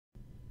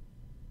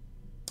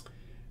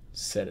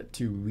Set it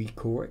to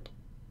record.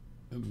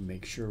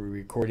 Make sure we're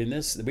recording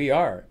this. We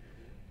are.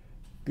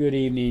 Good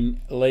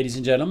evening, ladies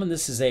and gentlemen.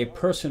 This is a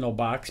personal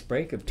box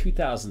break of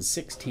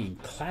 2016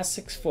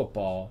 Classics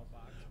Football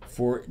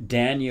for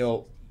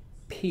Daniel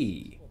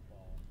P.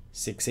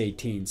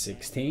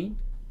 6/18/16.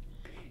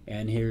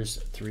 And here's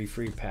 3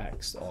 free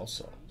packs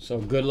also. So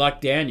good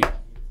luck, Daniel.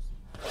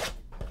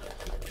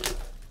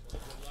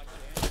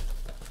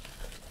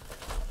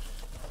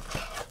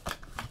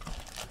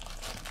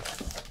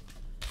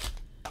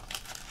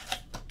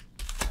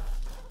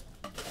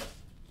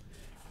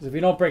 If you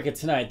don't break it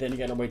tonight, then you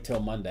got to wait till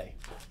Monday,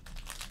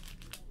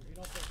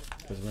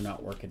 because we're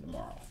not working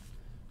tomorrow.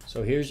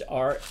 So here's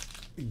our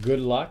good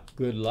luck.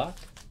 Good luck.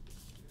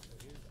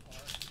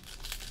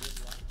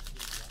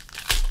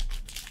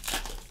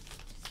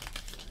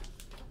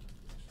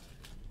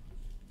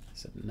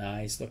 Some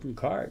nice looking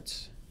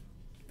cards.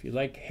 If you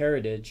like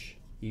Heritage,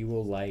 you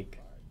will like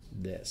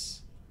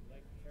this.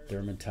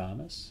 Thurman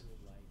Thomas,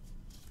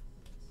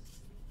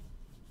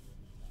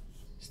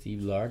 Steve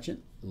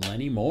Largent,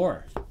 Lenny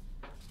Moore.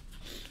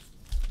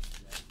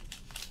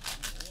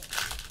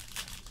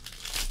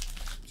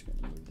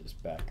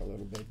 Back a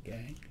little bit,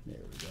 gang. There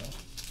we go.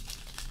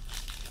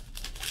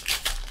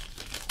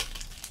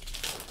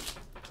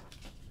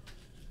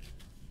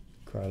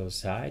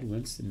 Carlos Hyde,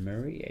 Winston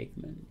Murray,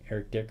 Aikman,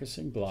 Eric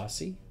Dickerson,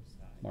 Glossy,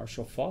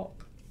 Marshall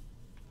Faulk.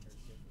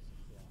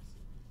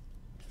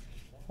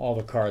 All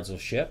the cards will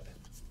ship.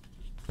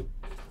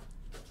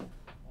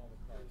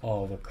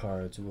 All the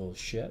cards will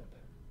ship.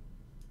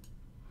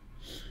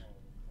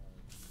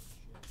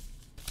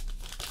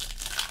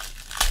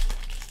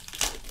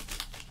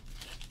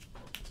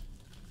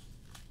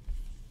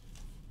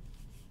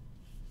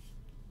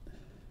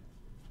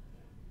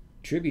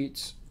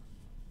 Tributes.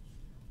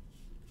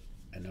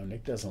 I know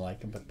Nick doesn't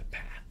like them, but the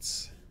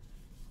Pats.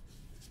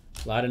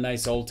 A lot of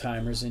nice old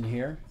timers in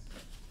here.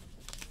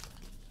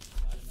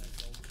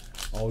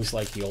 Always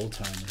like the old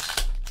timers.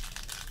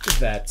 The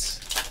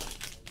vets,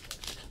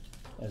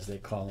 as they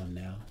call them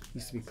now.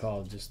 Used to be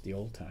called just the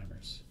old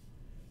timers.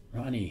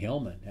 Ronnie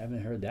Hillman.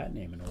 Haven't heard that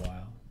name in a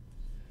while.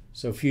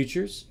 So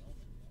futures.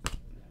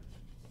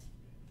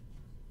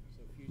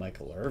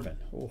 Michael Irvin.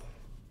 Oh.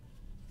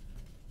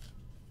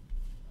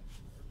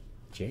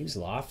 James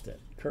Lofton,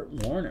 Kurt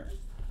Warner.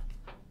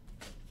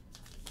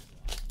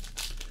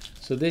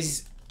 So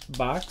this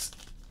box,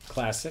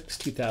 Classics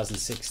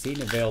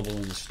 2016, available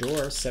in the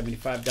store,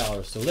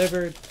 $75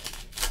 delivered.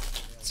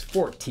 It's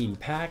 14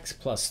 packs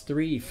plus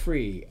 3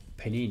 free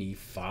Panini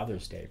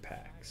Father's Day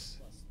packs.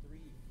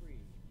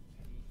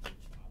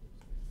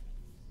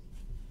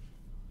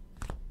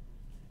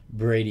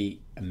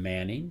 Brady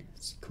Manning,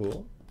 it's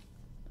cool.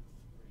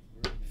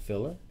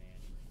 Filler.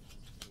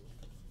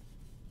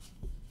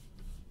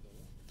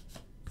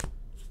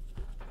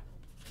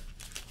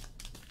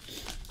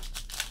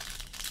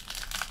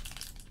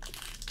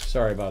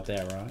 Sorry about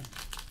that, Ron.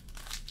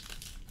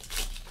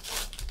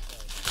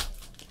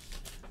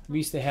 I'm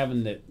used to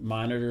having the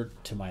monitor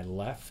to my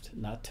left,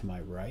 not to my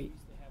right.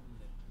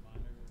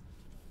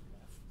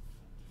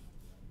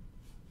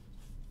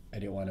 I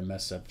didn't want to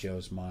mess up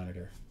Joe's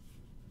monitor.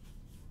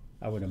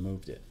 I would have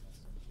moved it.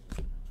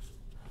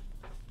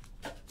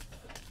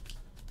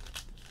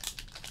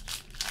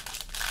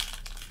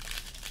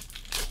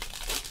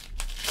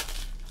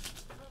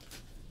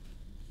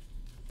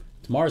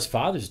 Tomorrow's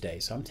Father's Day,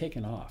 so I'm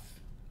taking off.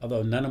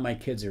 Although none of my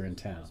kids are in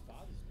town.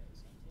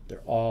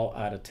 They're all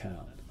out of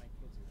town.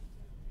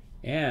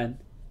 And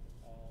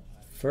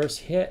first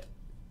hit.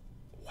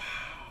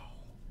 Wow.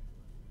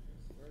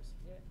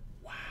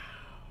 Wow.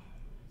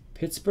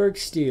 Pittsburgh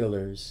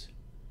Steelers.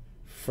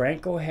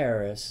 Franco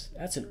Harris.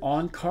 That's an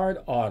on-card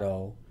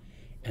auto.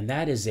 And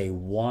that is a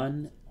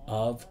 1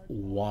 of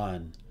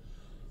 1.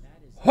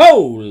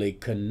 Holy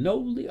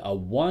cannoli. A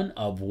 1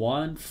 of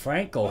 1.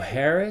 Franco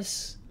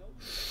Harris.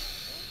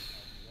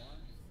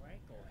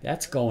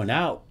 That's going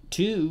out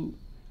to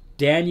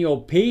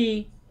Daniel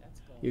P.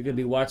 You're going to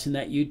be watching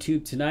that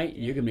YouTube tonight,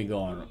 and you're going to be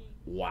going,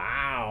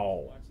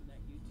 wow.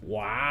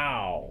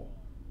 Wow.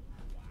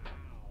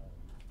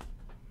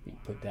 You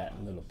put that in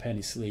a little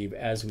penny sleeve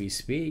as we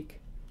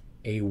speak.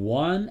 A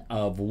 1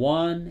 of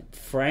 1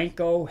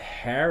 Franco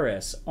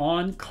Harris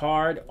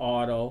on-card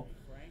auto.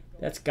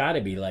 That's got to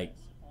be like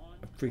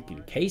a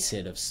freaking case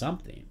hit of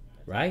something,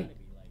 right?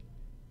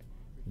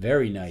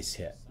 Very nice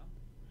hit.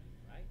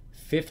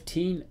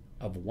 15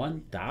 of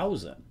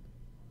 1,000.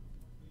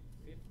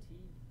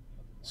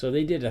 So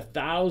they did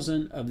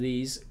 1,000 of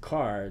these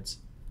cards,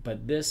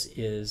 but this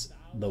is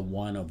the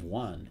 1 of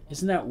 1.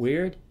 Isn't that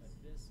weird?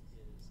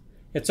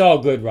 It's all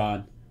good,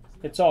 Ron.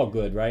 It's all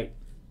good, right?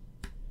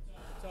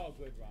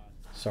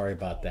 Sorry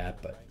about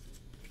that, but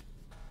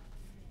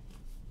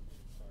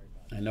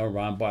I know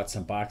Ron bought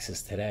some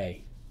boxes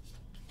today.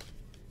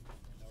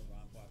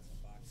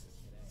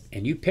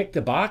 And you picked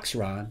the box,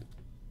 Ron.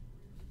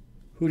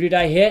 Who did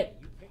I hit?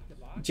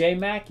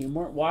 J-Mac, you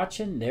weren't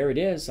watching? There it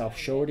is. I'll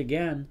show it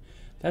again.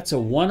 That's a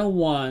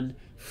 101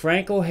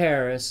 Franco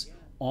Harris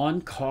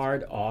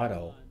on-card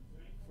auto.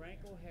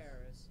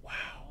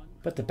 Wow.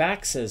 But the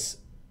back says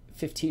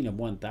 15 of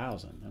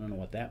 1,000. I don't know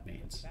what that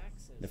means.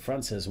 The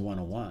front says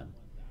 101.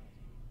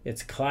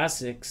 It's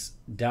Classics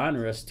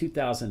Donruss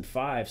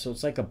 2005, so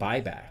it's like a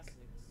buyback.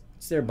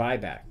 It's their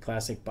buyback,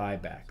 classic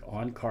buyback,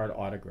 on-card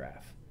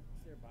autograph.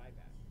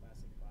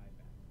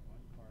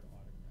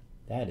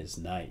 That is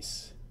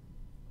nice.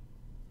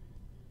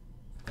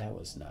 That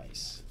was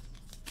nice.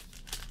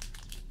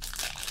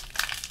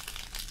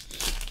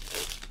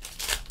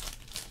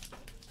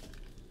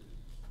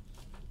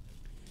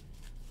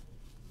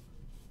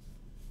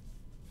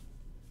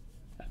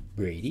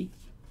 Brady,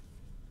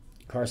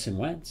 Carson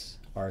Wentz,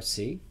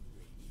 RC.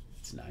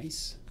 It's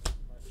nice.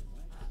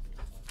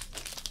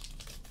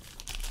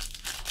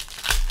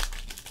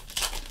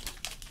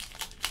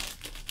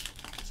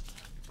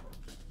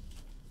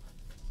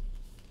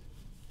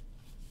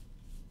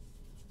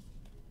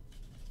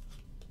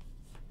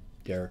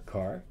 Derek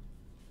Carr,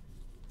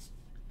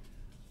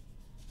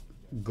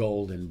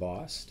 gold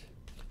embossed.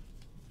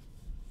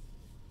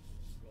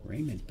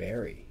 Raymond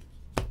Berry,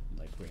 I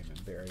like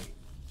Raymond Berry.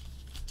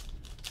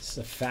 This is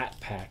a fat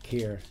pack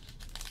here.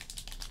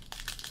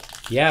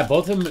 Yeah,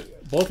 both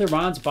of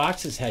Ron's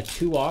boxes had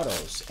 2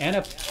 autos and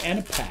a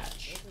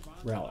patch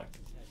relic.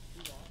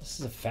 This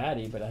is a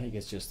fatty, but I think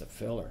it's just a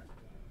filler.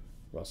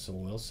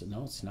 Russell Wilson.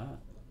 No, it's not.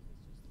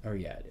 Or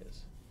yeah, it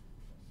is.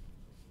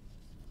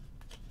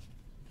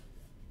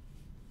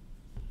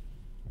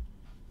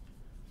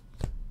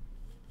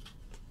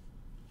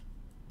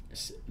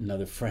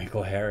 Another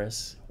Franco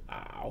Harris.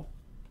 Wow.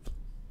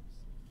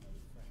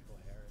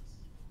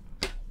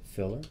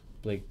 Filler.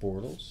 Blake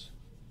Bortles.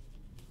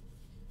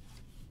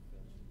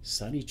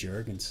 Sonny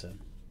Jurgensen.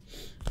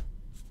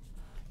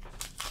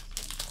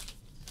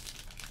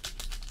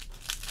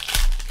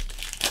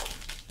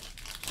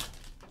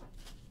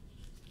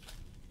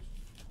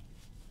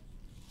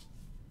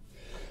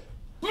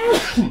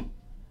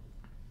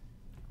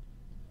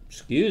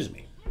 Excuse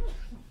me.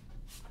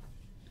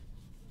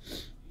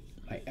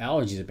 My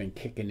allergies have been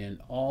kicking in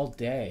all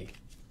day.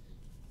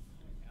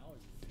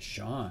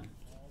 Deshaun.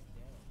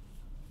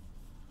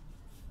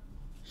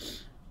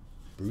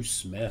 Bruce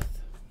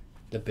Smith.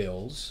 The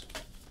Bills.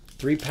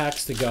 3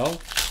 packs to go.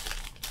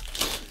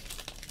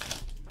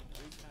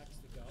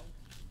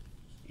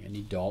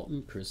 Andy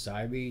Dalton, Chris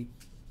Ivory,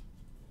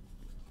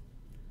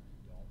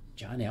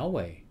 John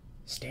Elway,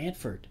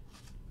 Stanford.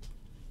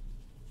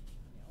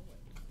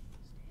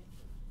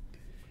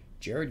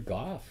 Jared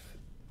Goff.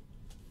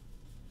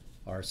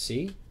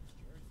 RC.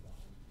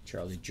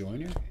 Charlie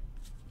Joyner.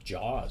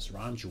 Jaws.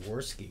 Ron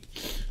Jaworski.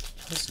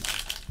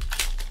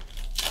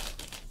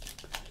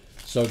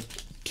 So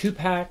 2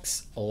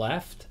 packs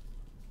left.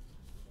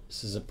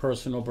 This is a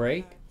personal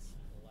break.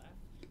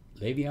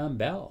 Le'Veon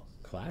Bell.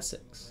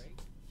 Classics.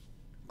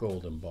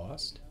 Gold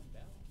embossed.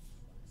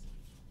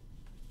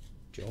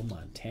 Joe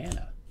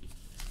Montana.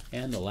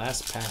 And the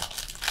last pack.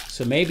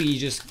 So maybe you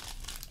just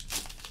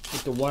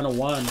with the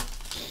 101.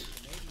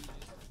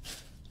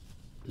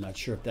 I'm not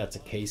sure if that's a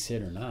case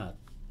hit or not.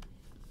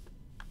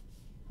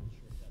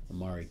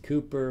 Amari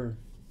Cooper.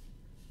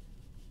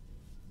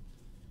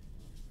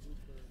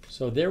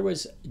 So there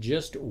was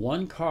just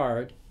 1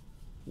 card,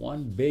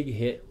 1 big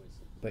hit.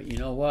 But you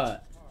know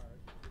what?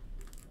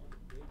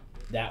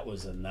 That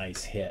was a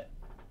nice hit.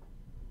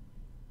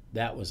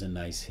 That was a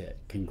nice hit.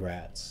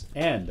 Congrats.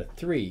 And the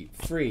 3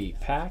 free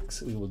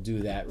packs. We will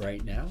do that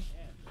right now.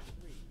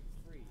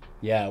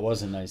 Yeah, it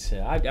was a nice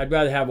hit. I'd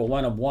rather have a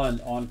 1 of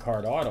 1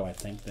 on-card auto, I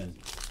think, than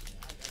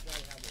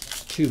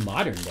 2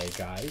 modern-day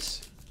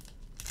guys.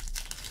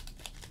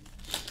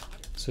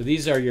 So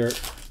these are your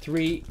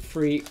 3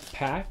 free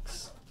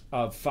packs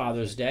of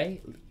Father's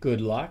Day. Good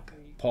luck.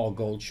 Paul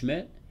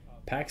Goldschmidt.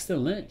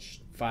 Paxton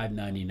Lynch,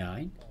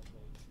 $5.99.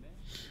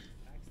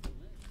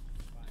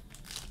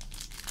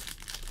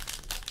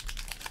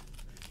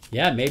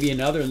 Yeah, maybe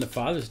another in the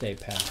Father's Day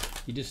pack.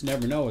 You just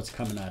never know what's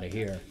coming out of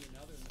here.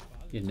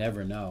 You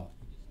never know.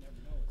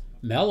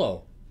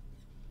 Mello.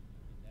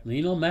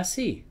 Lionel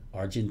Messi,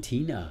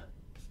 Argentina.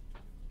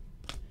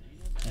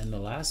 And the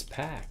last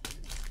pack.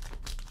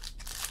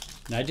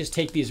 And I just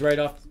take these right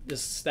off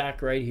this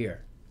stack right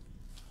here.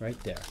 Right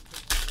there.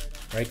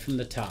 Right from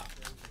the top.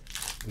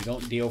 We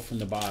don't deal from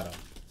the bottom.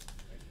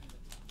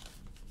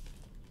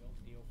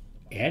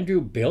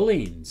 Andrew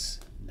Billings.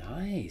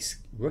 Nice.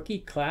 Rookie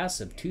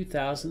class of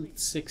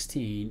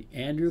 2016.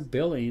 Andrew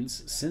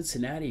Billings,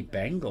 Cincinnati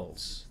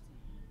Bengals.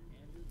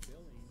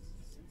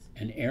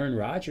 And Aaron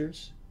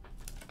Rodgers.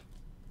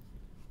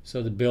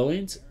 So the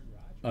Billings,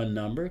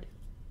 unnumbered.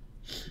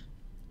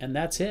 And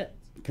that's it.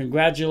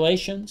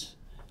 Congratulations.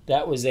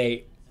 That was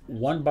a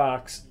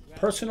 1-box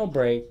personal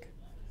break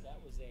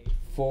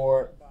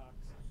for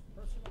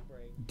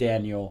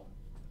Daniel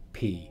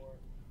P.